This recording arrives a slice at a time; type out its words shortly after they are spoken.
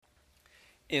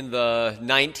In the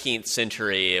 19th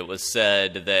century, it was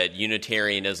said that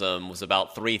Unitarianism was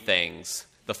about three things: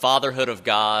 the fatherhood of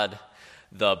God,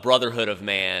 the brotherhood of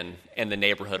man, and the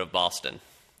neighborhood of Boston.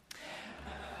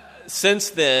 Since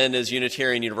then, as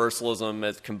Unitarian Universalism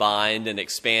has combined and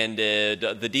expanded,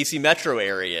 the D.C. metro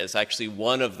area is actually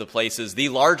one of the places, the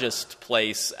largest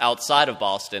place outside of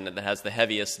Boston that has the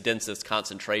heaviest, densest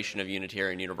concentration of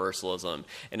Unitarian Universalism,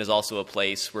 and is also a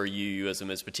place where UUism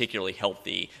is particularly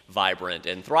healthy, vibrant,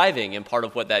 and thriving. And part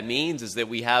of what that means is that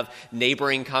we have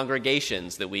neighboring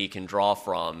congregations that we can draw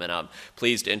from. And I'm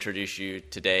pleased to introduce you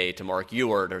today to Mark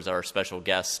Ewart as our special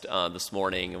guest this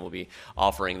morning, and we'll be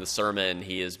offering the sermon.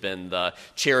 He has been the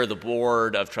chair of the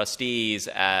board of trustees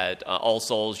at All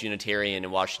Souls Unitarian in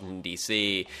Washington,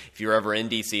 D.C. If you're ever in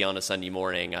D.C. on a Sunday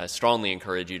morning, I strongly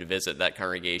encourage you to visit that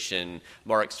congregation.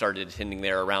 Mark started attending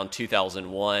there around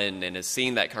 2001 and has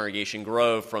seen that congregation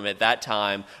grow from, at that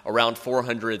time, around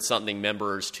 400-something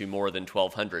members to more than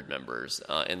 1,200 members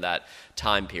in that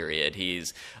time period.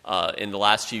 He's, in the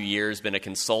last few years, been a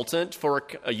consultant for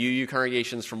UU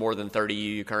congregations for more than 30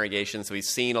 UU congregations, so he's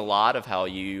seen a lot of how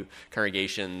UU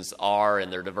congregations are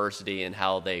and their diversity and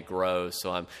how they grow.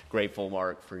 So I'm grateful,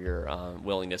 Mark, for your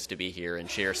willingness to be here and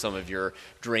share some of your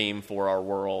dream for our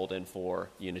world and for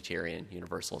Unitarian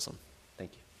Universalism.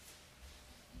 Thank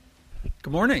you.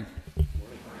 Good morning.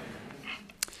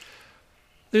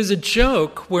 There's a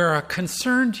joke where a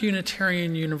concerned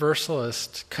Unitarian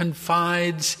Universalist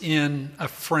confides in a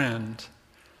friend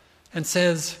and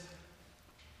says,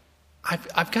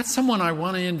 I've got someone I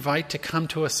want to invite to come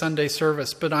to a Sunday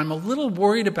service, but I'm a little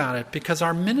worried about it because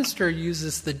our minister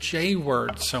uses the J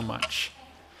word so much.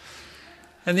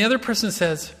 And the other person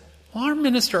says, well, our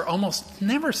minister almost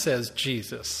never says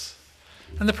Jesus.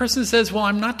 And the person says, well,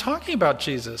 I'm not talking about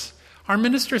Jesus. Our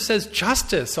minister says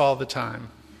justice all the time.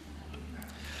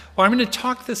 Well, I'm going to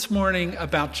talk this morning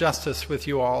about justice with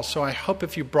you all, so I hope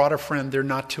if you brought a friend, they're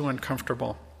not too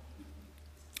uncomfortable.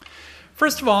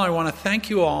 First of all, I want to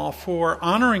thank you all for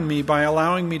honoring me by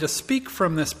allowing me to speak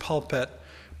from this pulpit,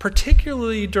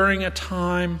 particularly during a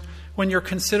time when you're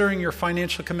considering your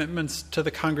financial commitments to the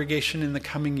congregation in the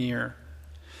coming year.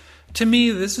 To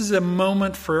me, this is a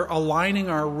moment for aligning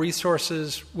our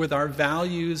resources with our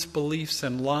values, beliefs,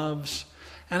 and loves,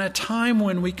 and a time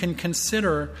when we can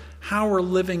consider how we're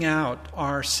living out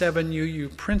our 7 UU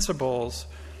principles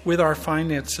with our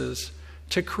finances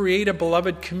to create a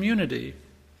beloved community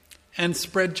and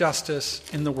spread justice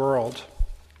in the world.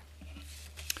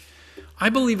 I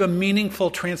believe a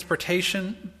meaningful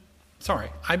transformation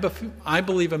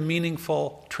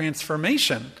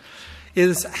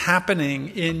is happening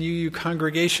in UU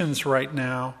congregations right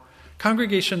now,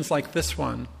 congregations like this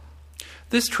one.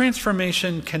 This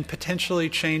transformation can potentially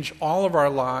change all of our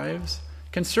lives,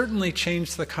 can certainly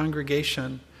change the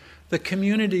congregation, the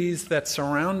communities that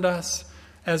surround us,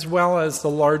 as well as the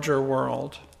larger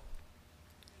world.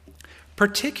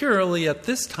 Particularly at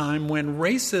this time when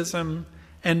racism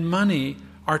and money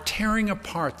are tearing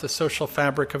apart the social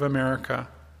fabric of America.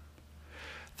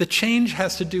 The change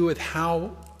has to do with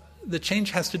how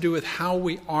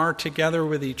we are together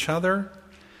with each other,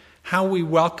 how we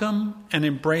welcome and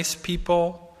embrace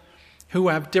people who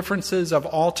have differences of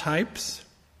all types,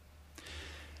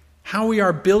 how we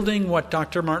are building what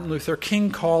Dr. Martin Luther King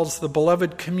calls the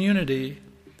beloved community,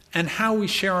 and how we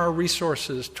share our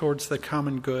resources towards the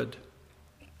common good.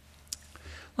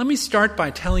 Let me start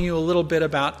by telling you a little bit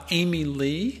about Amy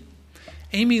Lee.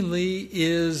 Amy Lee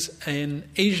is an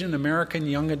Asian American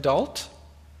young adult.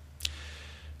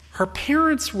 Her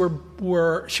parents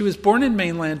she was born in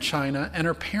mainland China, and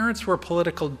her parents were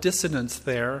political dissidents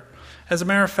there. As a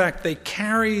matter of fact, they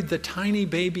carried the tiny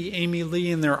baby Amy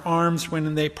Lee in their arms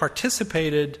when they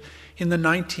participated in the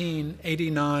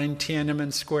 1989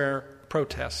 Tiananmen Square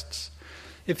protests.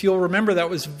 If you'll remember, that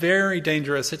was very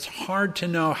dangerous. It's hard to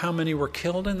know how many were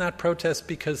killed in that protest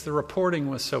because the reporting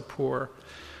was so poor.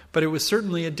 But it was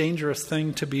certainly a dangerous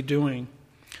thing to be doing.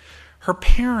 Her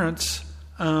parents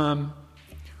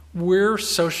were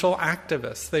social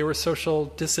activists. They were social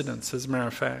dissidents, as a matter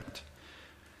of fact.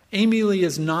 Amy Lee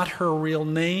is not her real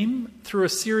name. Through a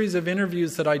series of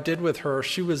interviews that I did with her,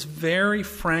 she was very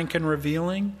frank and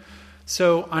revealing.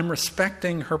 So I'm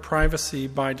respecting her privacy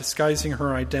by disguising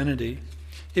her identity.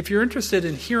 If you're interested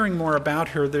in hearing more about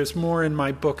her, there's more in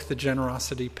my book, The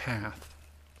Generosity Path.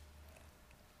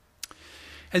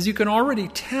 As you can already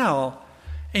tell,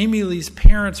 Amy Lee's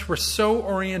parents were so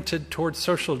oriented towards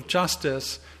social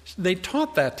justice, they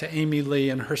taught that to Amy Lee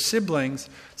and her siblings,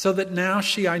 so that now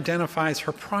she identifies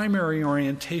her primary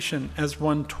orientation as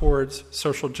one towards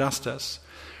social justice.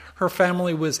 Her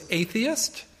family was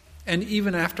atheist, And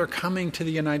even after coming to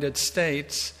the United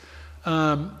States,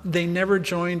 they never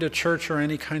joined a church or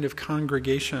any kind of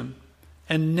congregation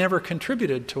and never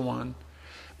contributed to one.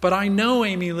 But I know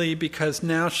Amy Lee because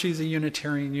now she's a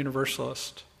Unitarian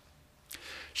Universalist.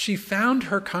 She found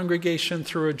her congregation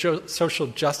through a social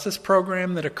justice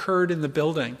program that occurred in the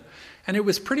building. And it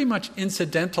was pretty much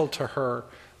incidental to her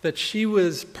that she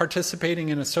was participating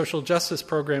in a social justice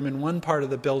program in one part of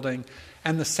the building,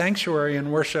 and the sanctuary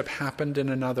and worship happened in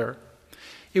another.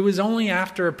 It was only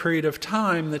after a period of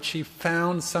time that she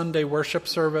found Sunday worship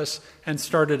service and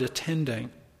started attending.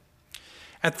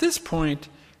 At this point,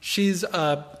 she's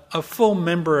a full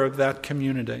member of that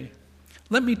community.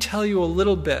 Let me tell you a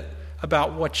little bit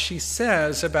about what she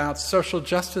says about social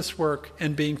justice work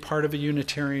and being part of a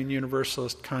Unitarian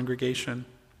Universalist congregation.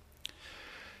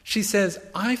 She says,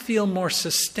 I feel more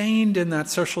sustained in that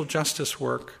social justice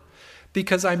work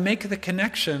because I make the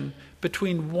connection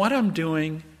between what I'm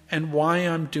doing and why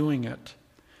I'm doing it,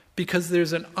 because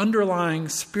there's an underlying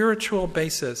spiritual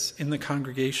basis in the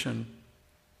congregation.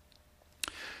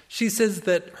 She says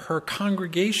that her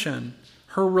congregation,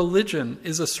 her religion,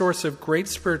 is a source of great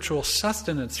spiritual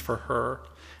sustenance for her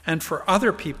and for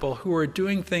other people who are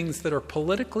doing things that are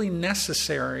politically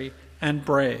necessary and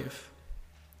brave.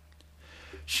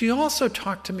 She also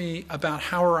talked to me about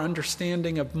how her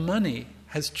understanding of money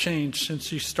has changed since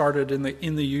she started in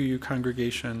the UU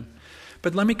congregation.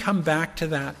 But let me come back to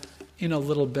that in a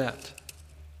little bit.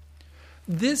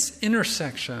 This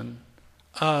intersection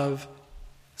of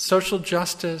social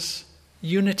justice,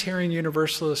 Unitarian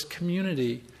Universalist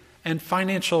community, and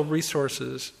financial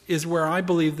resources is where I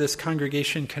believe this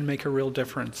congregation can make a real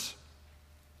difference.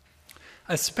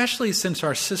 Especially since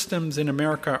our systems in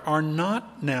America are now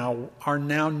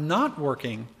not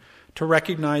working to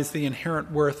recognize the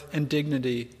inherent worth and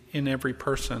dignity in every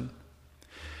person.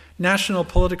 National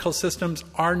political systems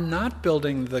are not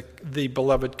building the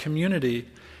beloved community,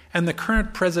 and the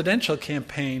current presidential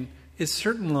campaign is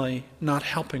certainly not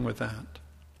helping with that.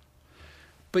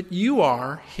 But you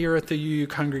are here at the UU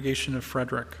Congregation of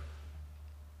Frederick.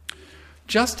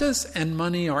 Justice and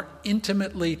money are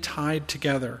intimately tied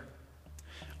together.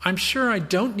 I'm sure I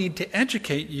don't need to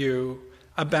educate you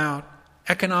about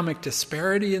economic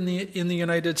disparity in the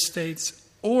United States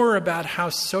or about how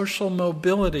social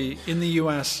mobility in the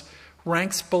U.S.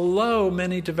 ranks below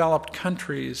many developed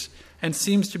countries and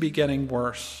seems to be getting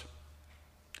worse.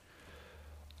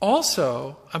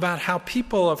 Also, about how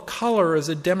people of color as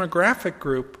a demographic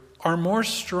group are more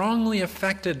strongly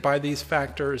affected by these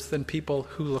factors than people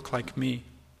who look like me.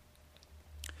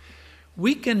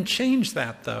 We can change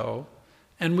that, though,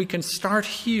 and we can start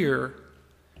here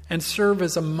and serve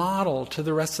as a model to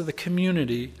the rest of the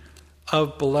community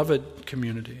of beloved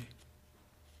community.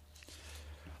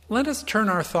 Let us turn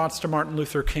our thoughts to Martin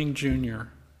Luther King Jr.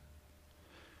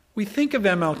 We think of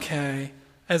MLK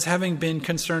as having been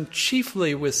concerned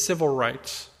chiefly with civil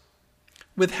rights,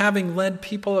 with having led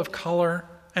people of color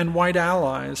and white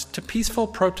allies to peaceful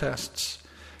protests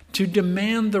to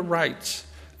demand the rights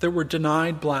that were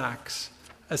denied blacks,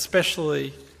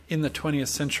 especially in the 20th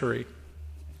century.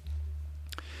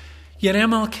 Yet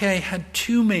MLK had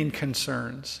two main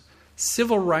concerns: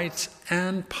 civil rights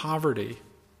and poverty.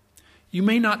 You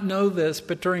may not know this,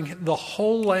 but during the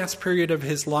whole last period of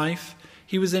his life,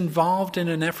 he was involved in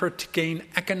an effort to gain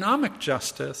economic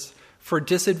justice for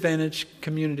disadvantaged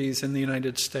communities in the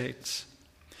United States.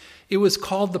 It was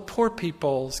called the Poor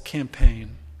People's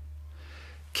Campaign.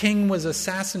 King was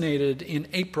assassinated in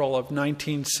April of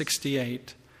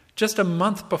 1968, just a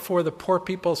month before the Poor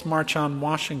People's March on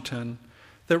Washington,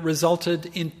 that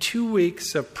resulted in 2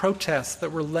 weeks of protests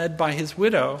that were led by his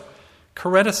widow,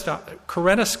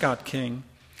 Coretta Scott King,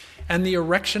 and the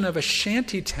erection of a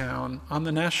shanty town on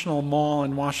the National Mall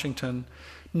in Washington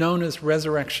known as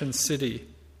Resurrection City.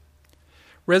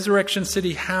 Resurrection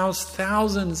City housed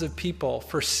thousands of people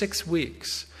for 6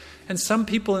 weeks, and some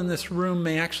people in this room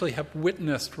may actually have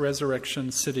witnessed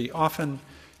Resurrection City. Often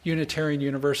Unitarian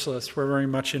Universalists were very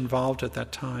much involved at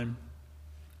that time.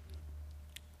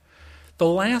 The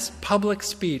last public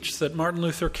speech that Martin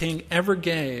Luther King ever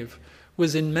gave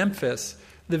was in Memphis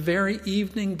the very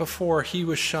evening before he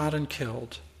was shot and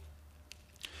killed.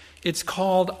 It's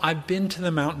called "I've Been to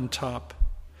the Mountaintop."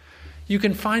 You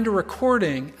can find a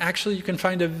recording, actually you can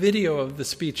find a video of the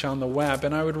speech on the web,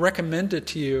 and I would recommend it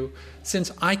to you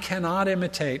since I cannot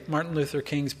imitate Martin Luther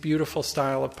King's beautiful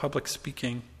style of public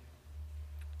speaking.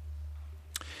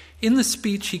 In the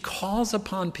speech, he calls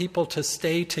upon people to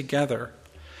stay together.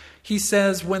 He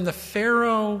says, when the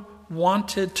Pharaoh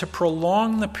wanted to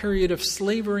prolong the period of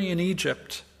slavery in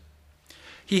Egypt,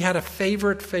 he had a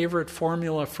favorite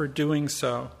formula for doing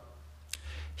so.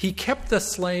 He kept the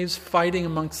slaves fighting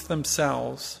amongst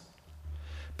themselves.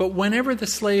 But whenever the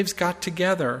slaves got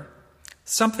together,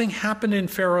 something happened in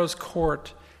Pharaoh's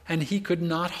court, and he could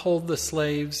not hold the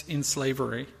slaves in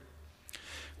slavery.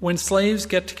 When slaves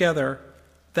get together,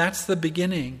 that's the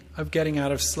beginning of getting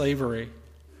out of slavery.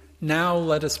 Now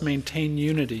let us maintain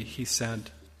unity, he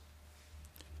said.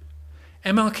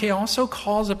 MLK also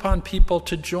calls upon people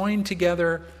to join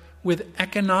together with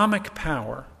economic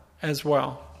power as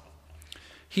well.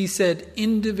 He said,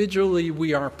 individually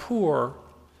we are poor,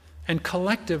 and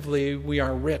collectively we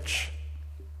are rich.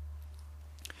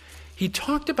 He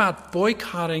talked about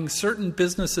boycotting certain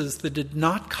businesses that did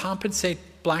not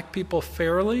compensate black people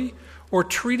fairly or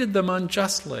treated them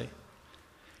unjustly.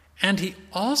 And he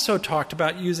also talked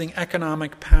about using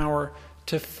economic power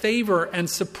to favor and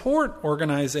support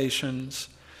organizations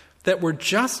that were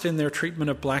just in their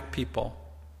treatment of black people.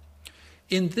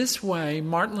 In this way,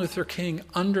 Martin Luther King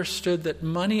understood that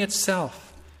money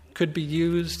itself could be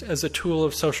used as a tool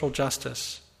of social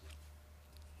justice.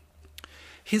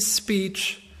 His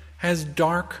speech has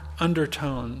dark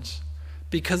undertones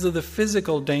because of the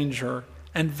physical danger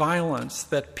and violence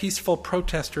that peaceful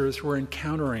protesters were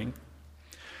encountering,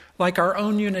 like our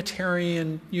own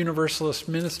Unitarian Universalist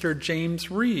minister James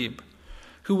Reeb,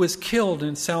 who was killed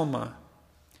in Selma,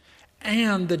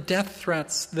 and the death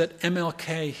threats that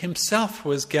MLK himself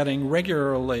was getting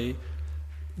regularly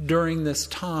during this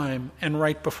time and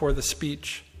right before the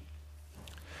speech.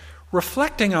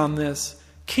 Reflecting on this,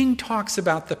 King talks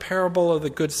about the parable of the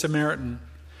Good Samaritan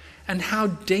and how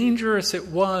dangerous it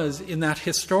was in that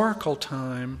historical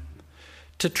time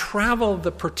to travel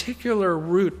the particular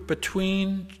route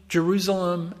between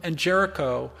Jerusalem and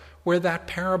Jericho where that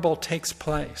parable takes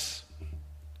place.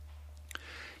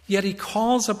 Yet he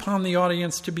calls upon the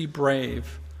audience to be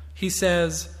brave. He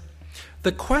says,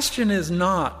 the question is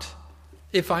not,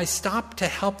 if I stop to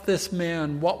help this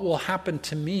man, what will happen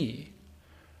to me?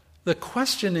 The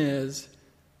question is,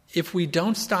 if we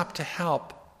don't stop to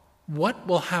help, what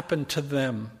will happen to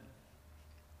them?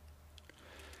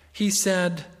 He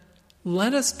said,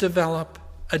 let us develop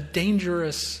a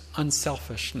dangerous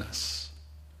unselfishness.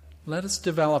 Let us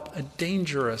develop a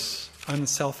dangerous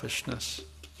unselfishness.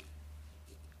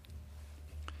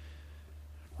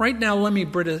 Right now, let me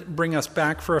bring us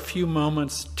back for a few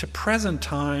moments to present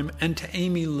time and to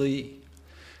Amy Lee.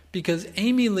 Because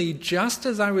Amy Lee, just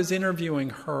as I was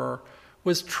interviewing her,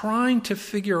 was trying to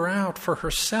figure out for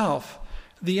herself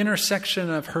the intersection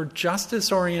of her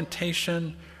justice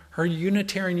orientation, her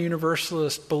Unitarian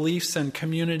Universalist beliefs and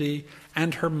community,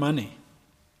 and her money.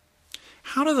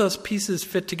 How do those pieces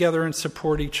fit together and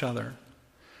support each other?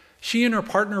 She and her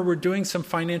partner were doing some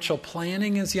financial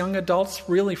planning as young adults,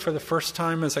 really for the first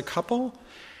time as a couple,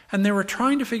 and they were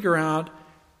trying to figure out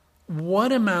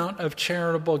what amount of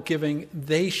charitable giving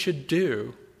they should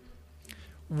do,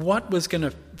 what was going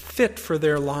to fit for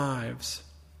their lives.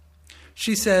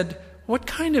 She said, what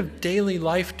kind of daily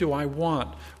life do I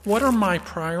want? What are my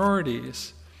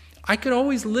priorities? I could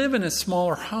always live in a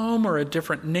smaller home or a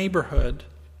different neighborhood.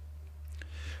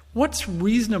 What's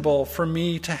reasonable for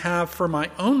me to have for my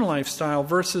own lifestyle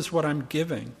versus what I'm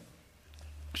giving?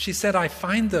 She said, I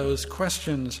find those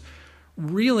questions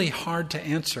really hard to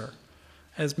answer,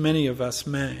 as many of us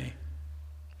may.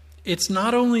 It's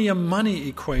not only a money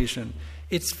equation,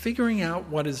 it's figuring out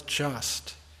what is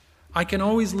just. I can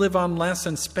always live on less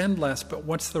and spend less, but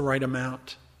what's the right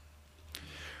amount?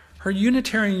 Her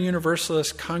Unitarian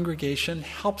Universalist congregation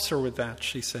helps her with that,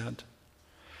 she said.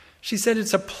 She said,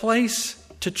 it's a place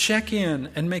to check in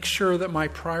and make sure that my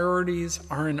priorities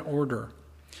are in order.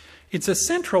 It's a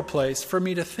central place for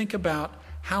me to think about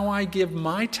how I give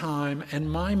my time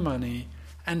and my money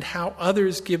and how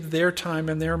others give their time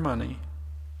and their money.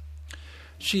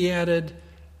 She added,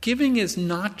 giving is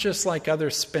not just like other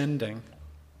spending,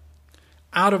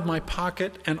 out of my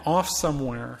pocket and off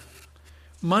somewhere.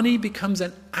 Money becomes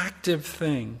an active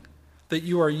thing that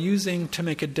you are using to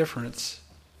make a difference.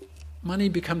 Money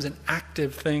becomes an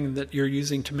active thing that you're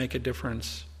using to make a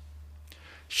difference.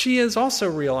 She has also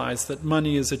realized that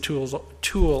money is a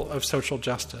tool of social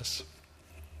justice.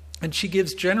 And she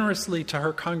gives generously to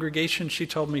her congregation, she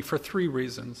told me, for 3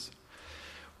 reasons.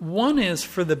 One is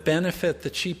for the benefit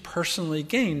that she personally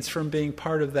gains from being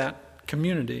part of that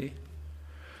community.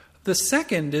 The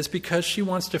second is because she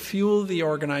wants to fuel the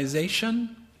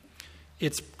organization,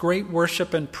 its great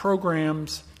worship and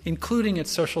programs, including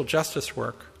its social justice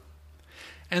work.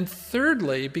 And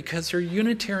thirdly, because her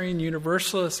Unitarian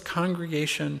Universalist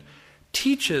congregation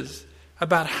teaches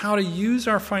about how to use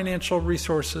our financial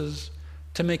resources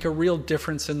to make a real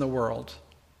difference in the world.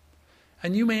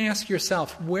 And you may ask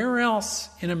yourself, where else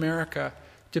in America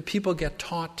do people get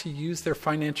taught to use their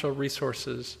financial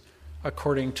resources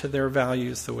according to their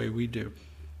values the way we do.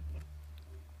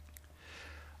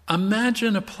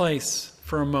 Imagine a place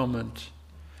for a moment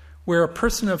where a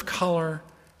person of color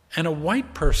and a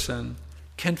white person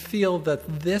can feel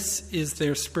that this is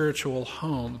their spiritual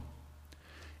home.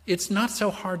 It's not so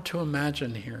hard to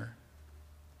imagine here.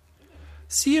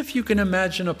 See if you can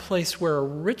imagine a place where a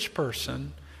rich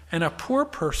person and a poor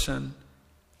person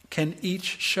can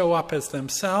each show up as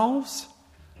themselves,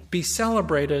 be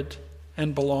celebrated,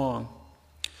 and belong.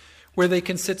 Where they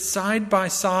can sit side by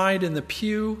side in the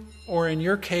pew, or in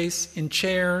your case, in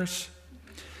chairs,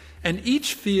 and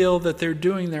each feel that they're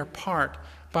doing their part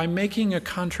by making a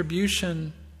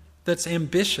contribution that's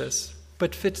ambitious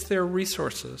but fits their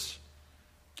resources.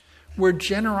 Where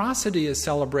generosity is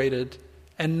celebrated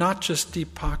and not just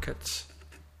deep pockets.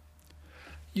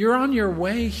 You're on your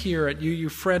way here at UU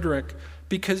Frederick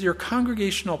because your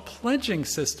congregational pledging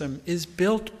system is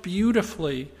built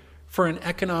beautifully for an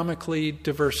economically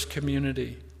diverse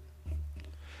community.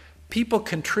 People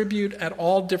contribute at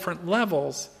all different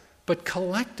levels, but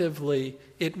collectively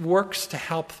it works to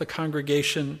help the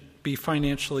congregation be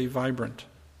financially vibrant.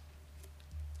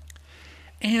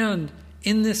 And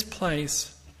in this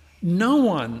place, no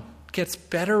one gets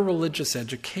better religious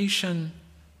education,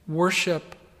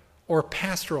 worship, or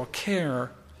pastoral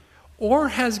care, or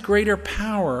has greater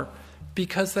power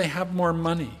because they have more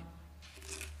money.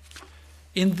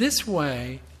 In this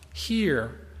way,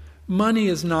 here, money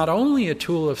is not only a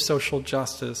tool of social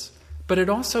justice, but it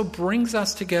also brings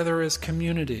us together as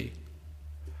community.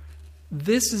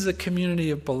 This is a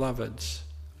community of beloveds.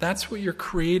 That's what you're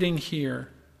creating here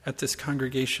at this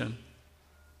congregation.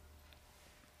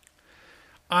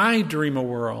 I dream a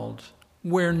world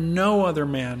where no other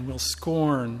man will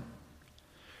scorn,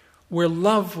 where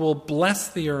love will bless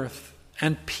the earth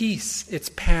and peace its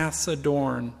paths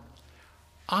adorn.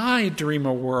 I dream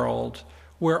a world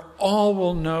where all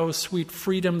will know sweet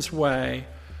freedom's way,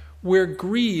 where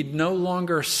greed no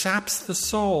longer saps the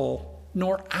soul,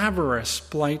 nor avarice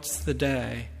blights the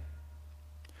day.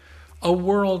 A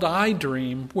world I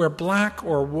dream where black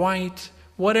or white,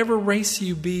 whatever race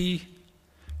you be,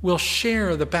 will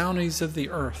share the bounties of the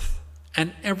earth,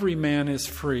 and every man is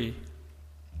free.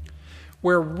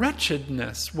 Where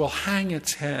wretchedness will hang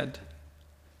its head,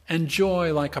 and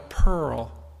joy like a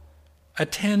pearl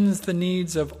attends the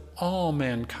needs of all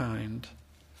mankind.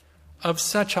 Of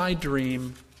such I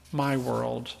dream my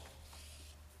world.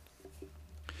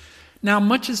 Now,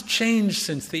 much has changed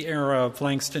since the era of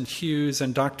Langston Hughes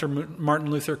and Dr.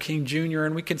 Martin Luther King Jr.,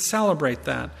 and we can celebrate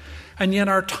that. And yet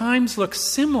our times look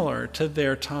similar to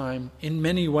their time in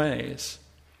many ways.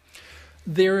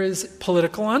 There is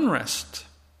political unrest,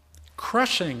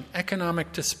 crushing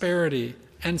economic disparity,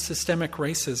 and systemic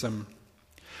racism.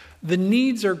 The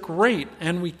needs are great,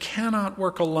 and we cannot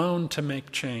work alone to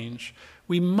make change.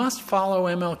 We must follow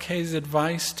MLK's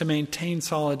advice to maintain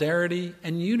solidarity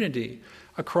and unity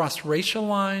across racial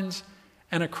lines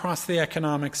and across the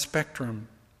economic spectrum.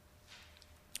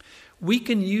 We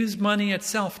can use money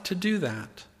itself to do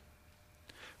that.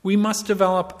 We must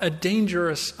develop a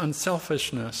dangerous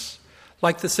unselfishness,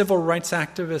 like the civil rights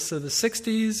activists of the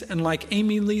 60s and like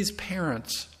Amy Lee's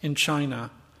parents in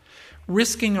China,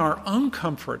 risking our own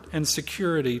comfort and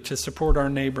security to support our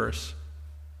neighbors.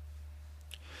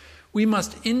 We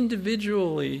must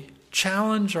individually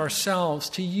challenge ourselves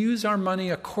to use our money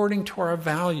according to our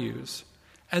values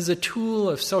as a tool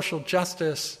of social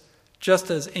justice,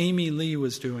 just as Amy Lee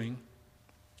was doing.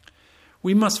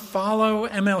 We must follow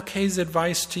MLK's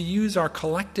advice to use our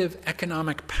collective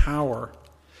economic power,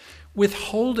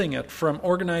 withholding it from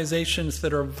organizations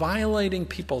that are violating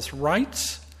people's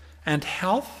rights and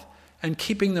health and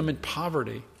keeping them in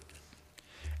poverty.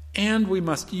 And we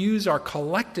must use our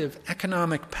collective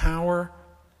economic power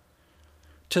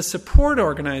to support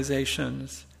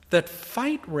organizations that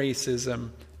fight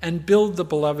racism and build the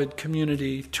beloved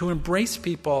community to embrace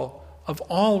people of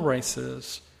all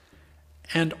races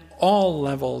and all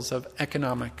levels of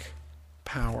economic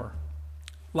power,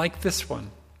 like this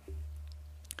one.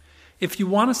 If you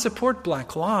want to support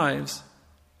Black lives,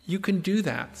 you can do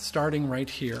that starting right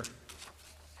here.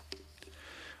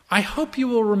 I hope you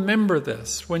will remember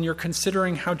this when you're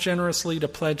considering how generously to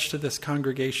pledge to this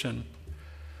congregation.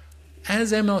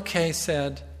 As MLK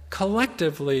said,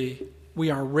 collectively we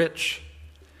are rich,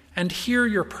 and here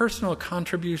your personal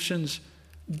contributions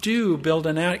do build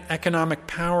an economic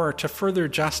power to further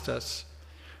justice,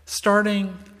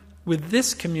 starting with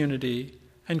this community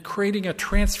and creating a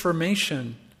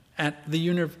transformation at the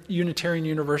Unitarian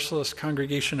Universalist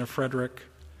Congregation of Frederick,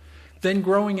 then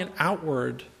growing it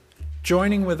outward,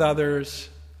 joining with others,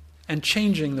 and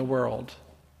changing the world.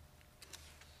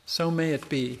 So may it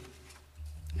be,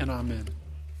 and amen.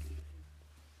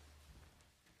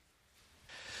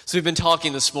 So we've been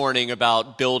talking this morning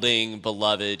about building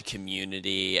beloved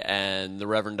community, and the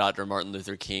Reverend Dr. Martin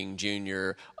Luther King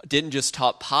Jr. didn't just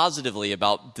talk positively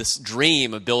about this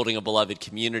dream of building a beloved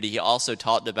community, he also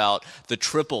talked about the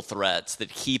triple threats that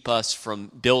keep us from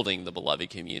building the beloved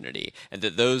community, and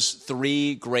that those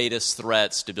three greatest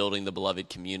threats to building the beloved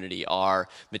community are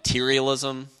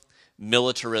materialism,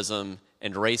 militarism,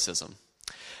 and racism.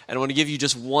 And I want to give you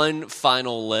just one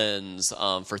final lens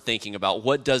for thinking about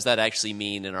what does that actually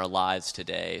mean in our lives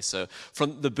today. So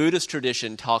from the Buddhist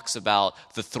tradition talks about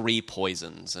the three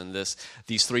poisons, and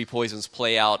these three poisons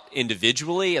play out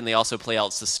individually and they also play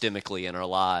out systemically in our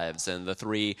lives. And the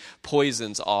three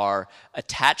poisons are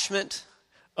attachment,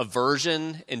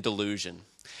 aversion, and delusion.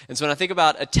 And so when I think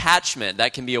about attachment,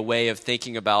 that can be a way of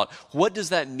thinking about what does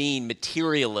that mean,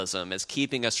 materialism, as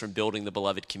keeping us from building the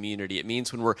beloved community. It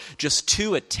means when we're just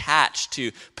too attached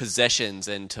to possessions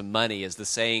and to money. As the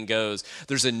saying goes,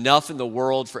 there's enough in the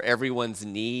world for everyone's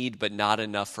need, but not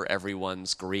enough for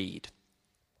everyone's greed.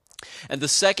 And the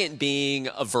second being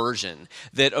aversion,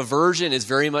 that aversion is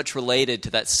very much related to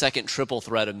that second triple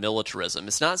threat of militarism.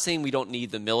 It's not saying we don't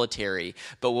need the military,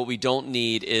 but what we don't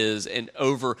need is an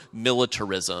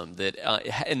over-militarism,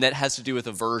 and that has to do with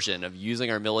aversion, of using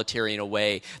our military in a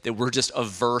way that we're just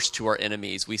averse to our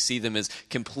enemies. We see them as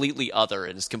completely other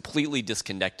and as completely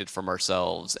disconnected from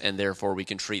ourselves, and therefore we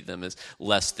can treat them as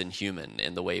less than human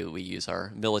in the way that we use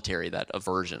our military, that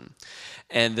aversion.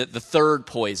 And the third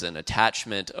poison,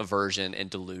 attachment, aversion, and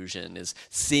delusion, is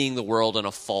seeing the world in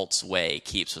a false way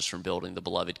keeps us from building the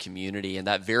beloved community. And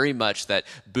that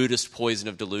Buddhist poison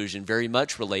of delusion very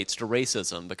much relates to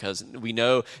racism, because we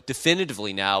know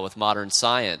definitively now with modern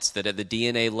science that at the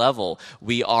DNA level,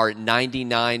 we are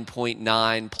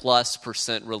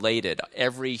 99.9+% related.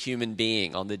 Every human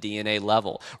being on the DNA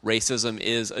level. Racism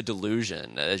is a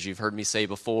delusion. As you've heard me say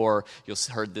before, you'll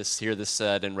hear this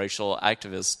said in racial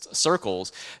activist circles,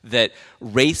 that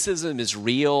racism is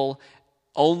real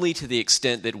only to the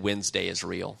extent that Wednesday is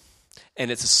real. And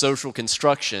it's a social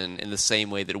construction in the same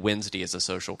way that Wednesday is a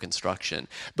social construction.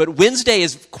 But Wednesday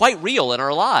is quite real in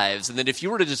our lives, and that if you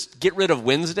were to just get rid of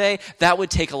Wednesday, that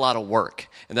would take a lot of work.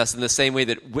 And that's in the same way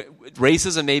that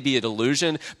racism may be a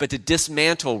delusion, but to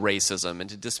dismantle racism and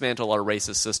to dismantle our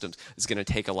racist systems is going to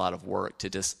take a lot of work to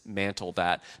dismantle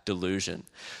that delusion.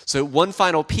 So one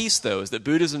final piece, though, is that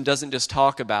Buddhism doesn't just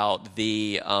talk about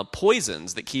the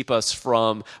poisons that keep us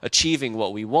from achieving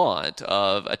what we want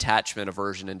of attachment,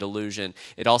 aversion, and delusion.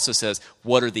 It also says,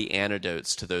 what are the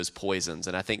antidotes to those poisons?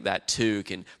 And I think that, too,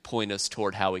 can point us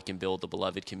toward how we can build the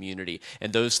beloved community.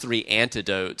 And those three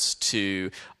antidotes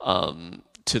to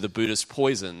the Buddhist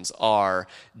poisons are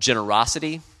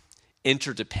generosity,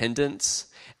 interdependence,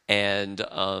 and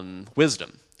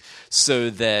wisdom. So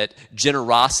that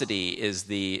generosity is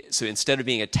so instead of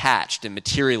being attached in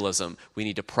materialism, we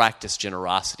need to practice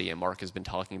generosity, and Mark has been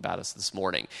talking about us this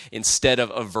morning. Instead of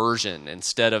aversion,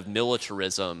 instead of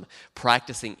militarism,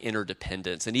 practicing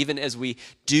interdependence. And even as we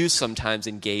do sometimes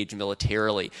engage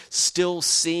militarily, still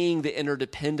seeing the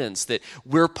interdependence, that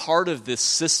we're part of this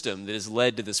system that has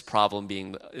led to this problem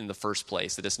being in the first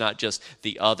place, that it's not just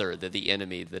the other, the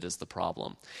enemy that is the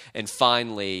problem. And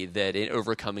finally, that in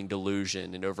overcoming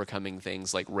delusion and overcoming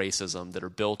things like racism that are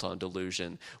built on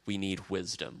delusion, we need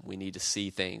wisdom. We need to see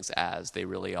things as they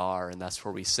really are. And that's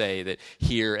where we say that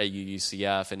here at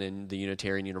UUCF and in the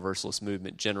Unitarian Universalist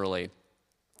movement generally,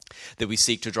 that we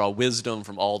seek to draw wisdom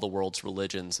from all the world's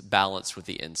religions balanced with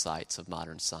the insights of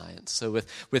modern science. So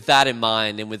with that in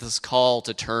mind, and with this call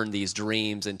to turn these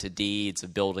dreams into deeds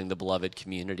of building the beloved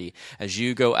community, as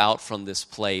you go out from this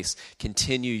place,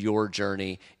 continue your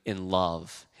journey in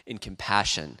love, in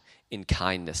compassion, in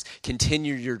kindness.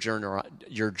 Continue your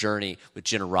journey with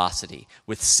generosity,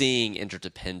 with seeing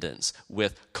interdependence,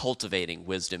 with cultivating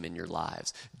wisdom in your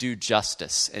lives. Do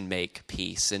justice and make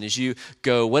peace. And as you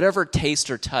go, whatever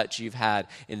taste or touch you've had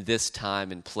in this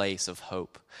time and place of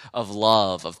hope, of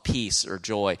love, of peace or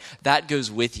joy, that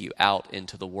goes with you out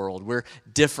into the world. We're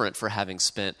different for having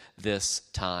spent this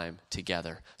time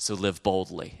together. So live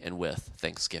boldly and with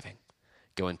thanksgiving.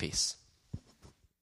 Go in peace.